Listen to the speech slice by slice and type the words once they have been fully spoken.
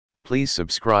Please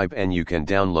subscribe, and you can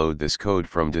download this code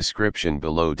from description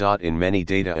below. In many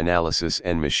data analysis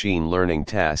and machine learning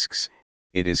tasks,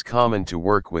 it is common to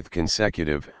work with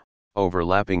consecutive,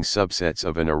 overlapping subsets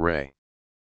of an array.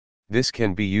 This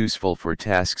can be useful for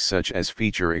tasks such as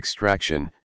feature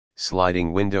extraction,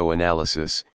 sliding window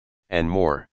analysis, and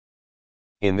more.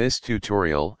 In this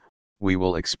tutorial, we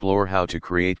will explore how to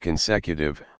create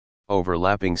consecutive,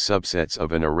 overlapping subsets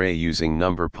of an array using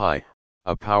NumPy,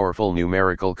 a powerful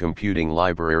numerical computing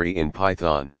library in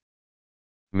Python.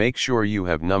 Make sure you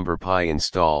have NumPy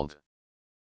installed.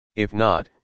 If not,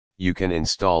 you can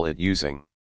install it using.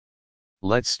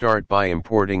 Let's start by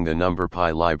importing the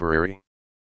NumPy library.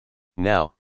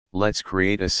 Now, let's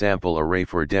create a sample array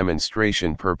for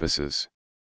demonstration purposes.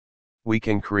 We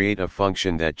can create a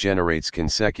function that generates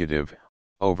consecutive,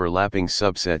 overlapping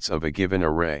subsets of a given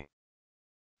array.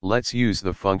 Let's use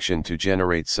the function to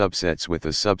generate subsets with a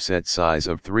subset size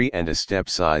of 3 and a step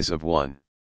size of 1.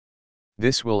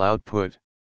 This will output.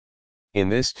 In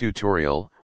this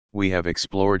tutorial, we have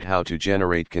explored how to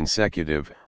generate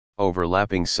consecutive,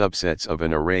 overlapping subsets of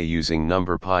an array using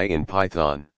NumPy in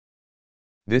Python.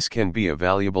 This can be a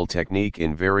valuable technique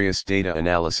in various data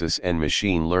analysis and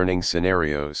machine learning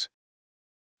scenarios.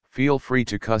 Feel free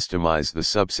to customize the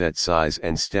subset size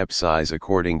and step size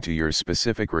according to your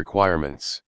specific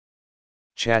requirements.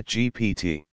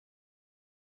 ChatGPT.